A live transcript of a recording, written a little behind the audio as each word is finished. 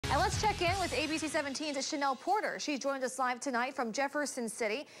Let's check in with ABC 17's Chanel Porter. She joins us live tonight from Jefferson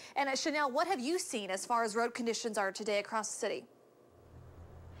City. And Chanel, what have you seen as far as road conditions are today across the city?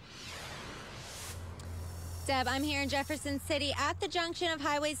 Deb, I'm here in Jefferson City at the junction of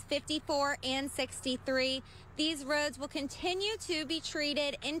highways 54 and 63. These roads will continue to be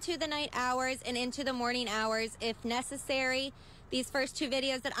treated into the night hours and into the morning hours if necessary. These first two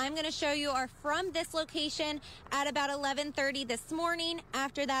videos that I'm going to show you are from this location at about 11:30 this morning.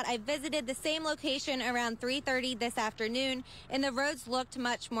 After that, I visited the same location around 3:30 this afternoon, and the roads looked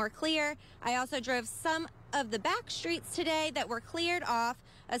much more clear. I also drove some of the back streets today that were cleared off.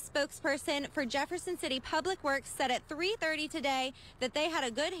 A spokesperson for Jefferson City Public Works said at 3:30 today that they had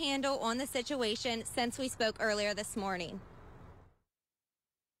a good handle on the situation since we spoke earlier this morning.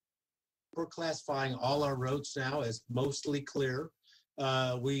 We're classifying all our roads now as mostly clear. There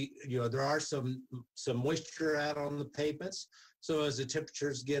are some moisture out on the pavements. So as the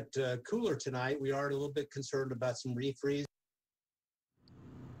temperatures get cooler tonight, we are a little bit concerned about some refreeze.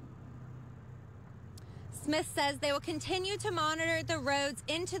 Smith says they will continue to monitor the roads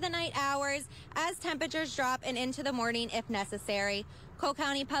into the night hours as temperatures drop and into the morning if necessary. Cole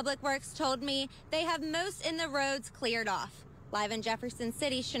County Public Works told me they have most in the roads cleared off. Live in Jefferson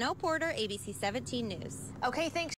City, Chanel Porter, ABC 17 News. Okay, thanks.